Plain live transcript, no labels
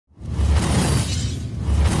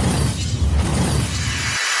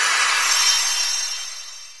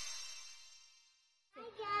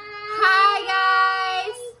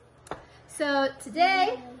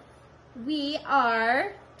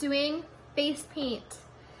are doing face paint.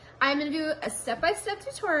 I'm gonna do a step-by-step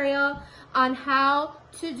tutorial on how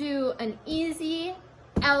to do an easy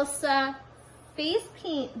Elsa face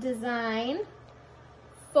paint design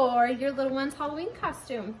for your little one's Halloween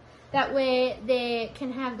costume. That way they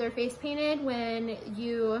can have their face painted when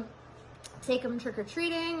you take them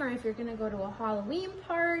trick-or-treating, or if you're gonna go to a Halloween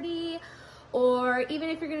party, or even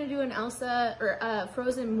if you're gonna do an Elsa or a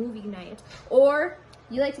Frozen movie night. Or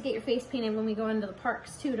you like to get your face painted when we go into the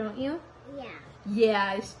parks too, don't you? Yeah.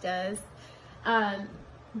 Yeah, she does. Are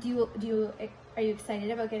you excited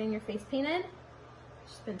about getting your face painted?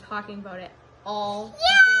 She's been talking about it all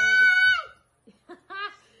day.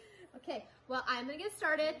 Okay, well, I'm gonna get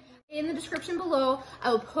started. In the description below, I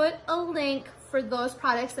will put a link for those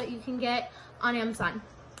products that you can get on Amazon.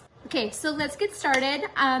 Okay, so let's get started.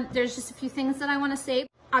 There's just a few things that I wanna say.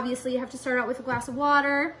 Obviously, you have to start out with a glass of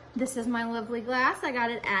water. This is my lovely glass. I got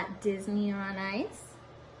it at Disney on Ice.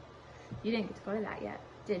 You didn't get to go to that yet,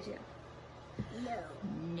 did you? No.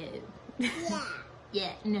 No. Yeah.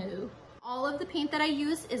 Yeah, no. All of the paint that I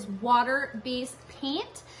use is water-based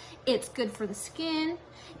paint. It's good for the skin.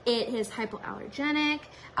 It is hypoallergenic.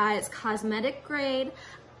 It's cosmetic grade.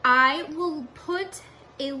 I will put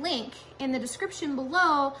a link in the description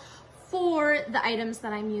below for the items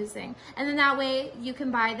that I'm using. And then that way you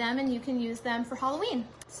can buy them and you can use them for Halloween.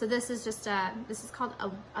 So this is just this is called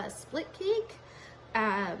a split cake.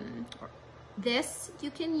 This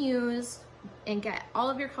you can use and get all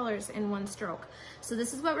of your colors in one stroke. So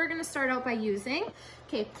this is what we're gonna start out by using.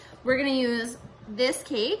 Okay, we're gonna use this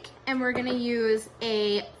cake and we're gonna use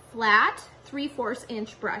a flat 3/4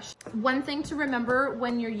 inch brush. One thing to remember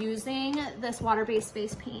when you're using this water-based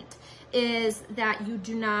face paint is that you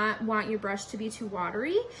do not want your brush to be too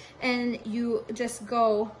watery, and you just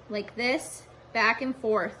go like this back and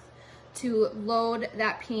forth to load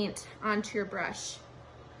that paint onto your brush.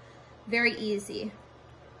 Very easy.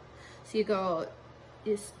 So you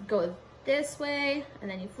just go this way,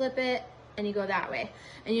 and then you flip it, and you go that way.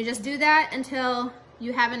 And you just do that until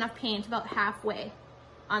you have enough paint about halfway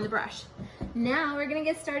on the brush. Now we're gonna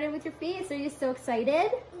get started with your face. Are you so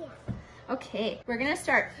excited? Yeah. Okay, we're gonna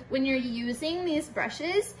start. When you're using these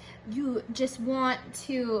brushes, you just want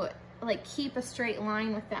to like keep a straight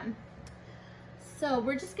line with them. So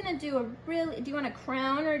we're just gonna do do you want a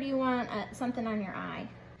crown or do you want something on your eye?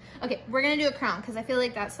 Okay, we're gonna do a crown because I feel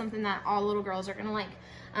like that's something that all little girls are gonna like.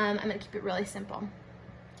 I'm gonna keep it really simple.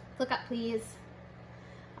 Look up, please.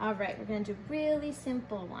 All right, we're gonna do a really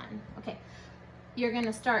simple one. Okay, you're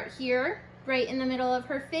gonna start here, right in the middle of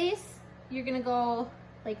her face. You're gonna go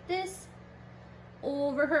like this,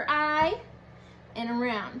 over her eye, and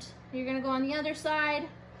around. You're gonna go on the other side,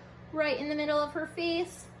 right in the middle of her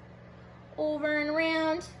face, over and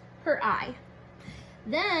around her eye.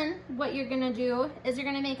 Then what you're gonna do is you're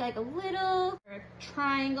gonna make like a little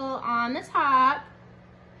triangle on the top,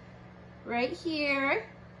 right here.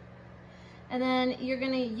 And then you're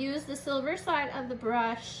gonna use the silver side of the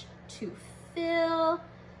brush to fill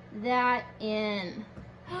that in.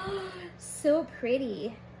 So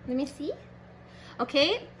pretty. Let me see.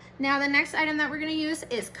 Okay, now the next item that we're gonna use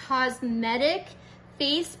is cosmetic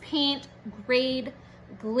face paint grade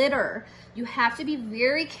glitter. You have to be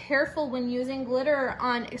very careful when using glitter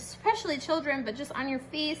on especially children, but just on your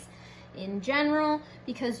face in general,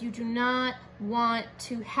 because you do not want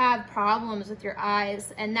to have problems with your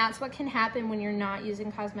eyes, and that's what can happen when you're not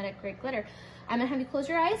using cosmetic grade glitter. I'm gonna have you close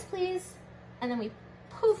your eyes, please, and then we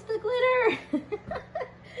poof the glitter.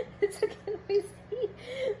 It's okay, let me see.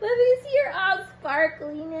 Let me see, you're all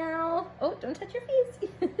sparkly now. Oh, don't touch your face.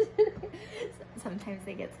 Sometimes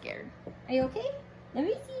they get scared. Are you okay? Let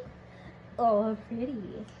me see. Oh,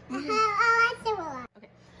 pretty. Okay,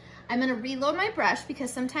 I'm gonna reload my brush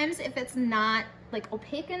because sometimes if it's not like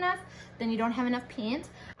opaque enough, then you don't have enough paint.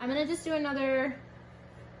 I'm gonna just do another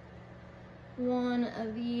one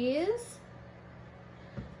of these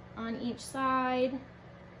on each side.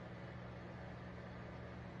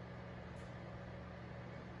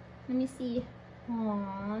 Let me see.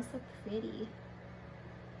 Aw, so pretty.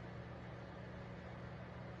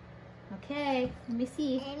 Okay, let me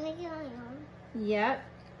see. Yep.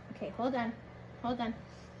 Okay, hold on. Hold on.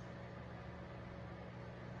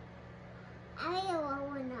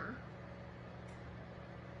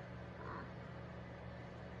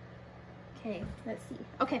 Okay, let's see.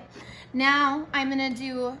 Okay, now I'm gonna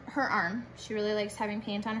do her arm. She really likes having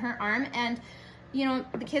paint on her arm, and you know,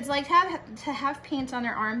 the kids like to have paint on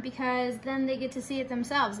their arm because then they get to see it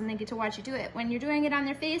themselves and they get to watch you do it. When you're doing it on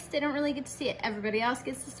their face, they don't really get to see it. Everybody else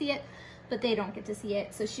gets to see it, but they don't get to see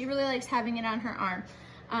it. So she really likes having it on her arm.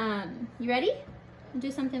 You ready?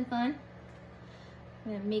 Do something fun.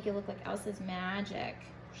 I'm gonna make it look like Elsa's magic.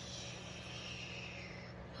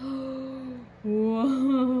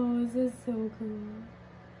 Whoa, this is so cool.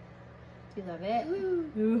 Do you love it?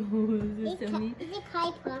 Ooh, this is so neat. It's a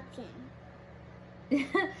kite popping.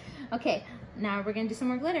 Okay, now we're gonna do some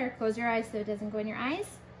more glitter. Close your eyes so it doesn't go in your eyes.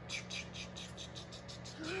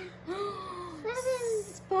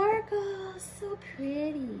 Sparkles, so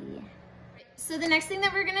pretty. So the next thing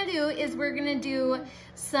that we're gonna do is we're gonna do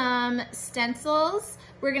some stencils.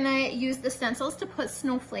 We're gonna use the stencils to put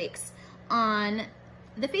snowflakes on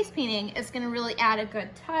the face painting. It's gonna really add a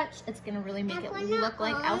good touch. It's gonna really make it look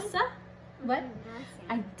like Elsa. What?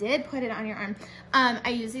 I did put it on your arm. I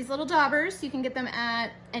use these little daubers. You can get them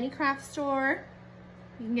at any craft store.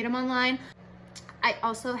 You can get them online. I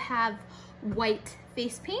also have white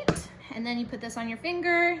face paint, and then you put this on your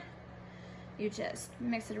finger. You just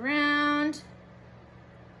mix it around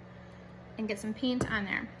and get some paint on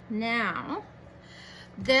there. Now,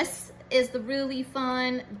 this is the really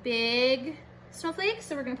fun big snowflake.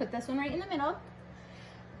 So we're gonna put this one right in the middle.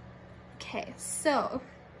 Okay, so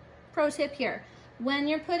pro tip here. When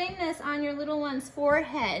you're putting this on your little one's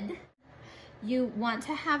forehead, you want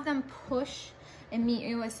to have them push and meet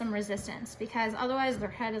you with some resistance, because otherwise their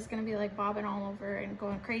head is gonna be like bobbing all over and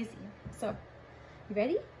going crazy. So, you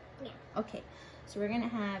ready? Yeah. Okay, so we're gonna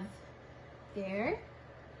have there.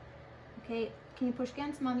 Okay, can you push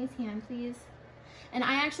against mommy's hand, please? And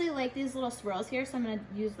I actually like these little swirls here, so I'm gonna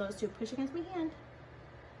use those to push against my hand.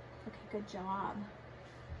 Okay, good job.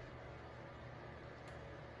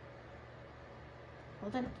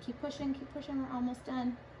 Hold on, keep pushing, we're almost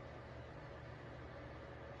done.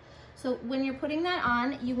 So when you're putting that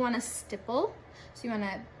on, you wanna stipple. So you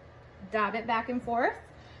wanna dab it back and forth.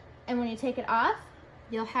 And when you take it off,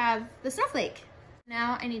 you'll have the snowflake.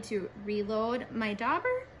 Now I need to reload my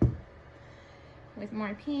dauber with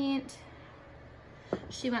more paint.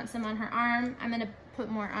 She wants some on her arm. I'm gonna put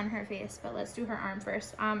more on her face, but let's do her arm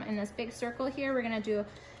first. In this big circle here, we're gonna do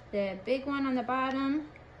the big one on the bottom.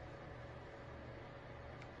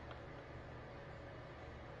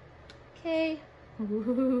 Okay.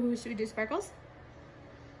 Ooh, should we do sparkles?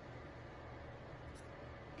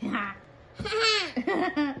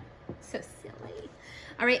 So silly.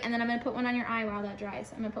 All right, and then I'm gonna put one on your eye while that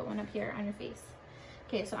dries. I'm gonna put one up here on your face.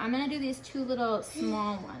 Okay, so I'm gonna do these two little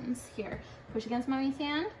small ones here. Push against mommy's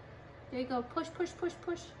hand. There you go. Push, push, push,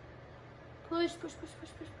 push. Push, push, push, push,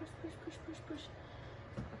 push, push, push, push, push, push.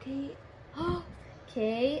 Okay.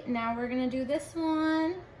 Okay, now we're gonna do this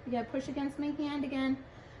one. You gotta push against my hand again.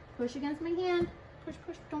 Push against my hand. Push,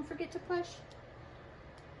 push. Don't forget to push.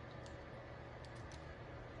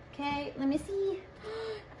 Okay, let me see.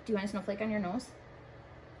 Do you want a snowflake on your nose?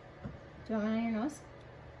 Do you want one on your nose?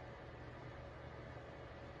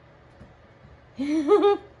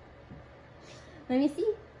 Let me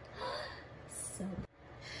see. So,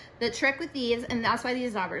 the trick with these, and that's why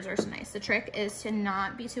these daubers are so nice, the trick is to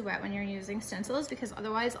not be too wet when you're using stencils, because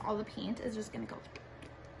otherwise all the paint is just gonna go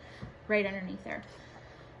right underneath there.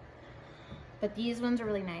 But these ones are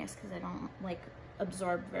really nice because they don't like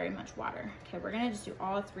absorb very much water. Okay, we're gonna just do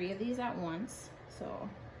all three of these at once. So,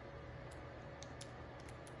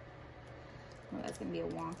 well, that's gonna be a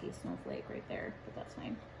wonky snowflake right there, but that's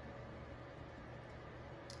fine.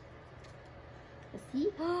 Let's see.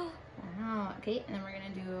 Wow. Okay, and then we're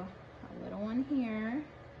gonna do a little one here.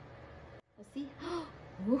 Let's see.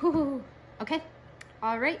 Ooh. Okay.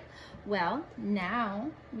 All right. Well,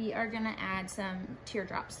 now we are gonna add some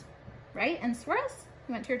teardrops. Right? And swirls?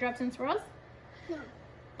 You want teardrops and swirls? No.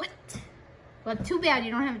 What? Well, too bad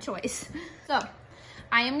you don't have a choice. So,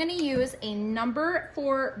 I am gonna use a number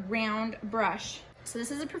 4 round brush. So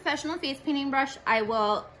this is a professional face painting brush. I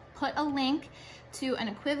will put a link to an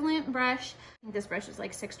equivalent brush. I think this brush is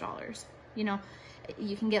like $6. You know,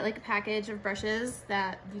 you can get like a package of brushes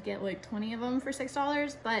that you get like 20 of them for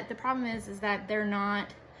 $6, but the problem is that they're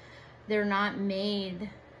not made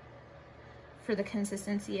for the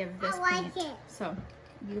consistency of this paint. It. So,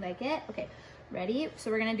 you like it? Okay, ready?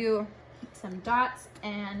 So we're gonna do some dots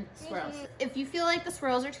and swirls. If you feel like the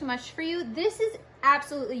swirls are too much for you, this is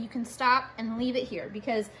absolutely, you can stop and leave it here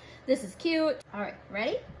because this is cute. All right,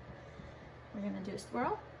 ready? We're gonna do a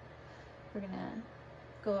swirl. We're gonna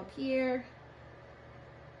go up here.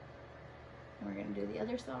 And we're gonna do the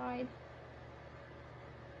other side.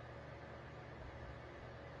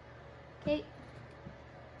 Okay.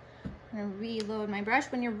 I'm gonna reload my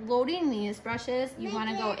brush. When you're loading these brushes, you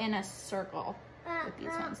wanna go in a circle with these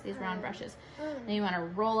ones, these round brushes. Then you wanna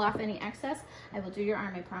roll off any excess. I will do your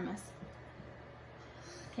arm, I promise.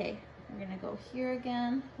 Okay, we're gonna go here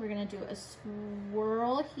again. We're gonna do a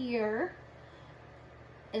swirl here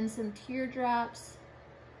and some teardrops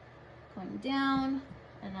going down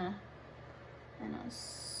and a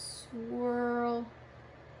swirl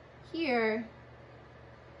here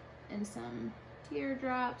and some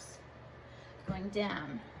teardrops going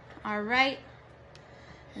down. All right,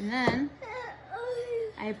 and then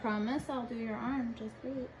I promise I'll do your arm, just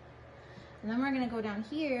wait. And then we're gonna go down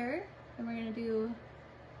here and we're gonna do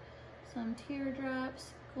some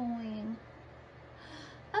teardrops going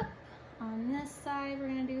up. On this side, we're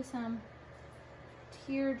gonna do some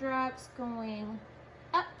teardrops going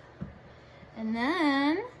up. And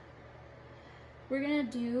then we're gonna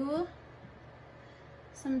do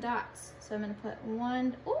some dots. So I'm gonna put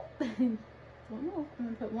one, oh, don't move. I'm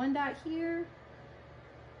gonna put one dot here.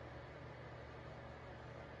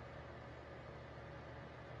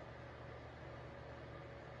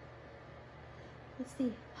 Let's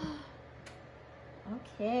see.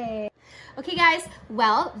 Okay. Okay guys,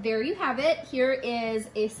 well, there you have it. Here is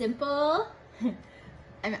a simple,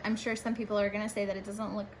 I'm sure some people are gonna say that it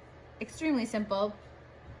doesn't look extremely simple,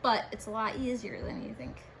 but it's a lot easier than you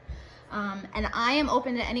think. And I am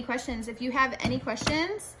open to any questions. If you have any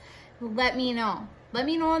questions, let me know. Let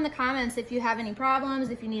me know in the comments if you have any problems,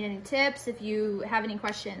 if you need any tips, if you have any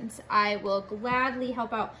questions. I will gladly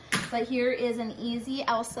help out. But here is an easy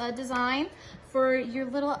Elsa design for your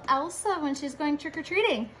little Elsa when she's going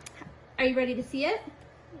trick-or-treating. Are you ready to see it?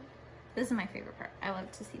 This is my favorite part. I love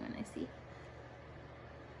to see when I see.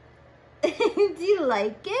 Do you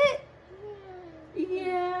like it?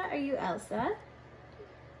 Yeah. Are you Elsa?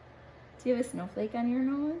 Do you have a snowflake on your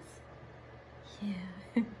nose?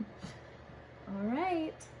 Yeah. All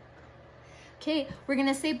right. Okay, we're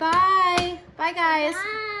gonna say bye. Bye, guys.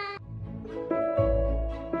 Bye.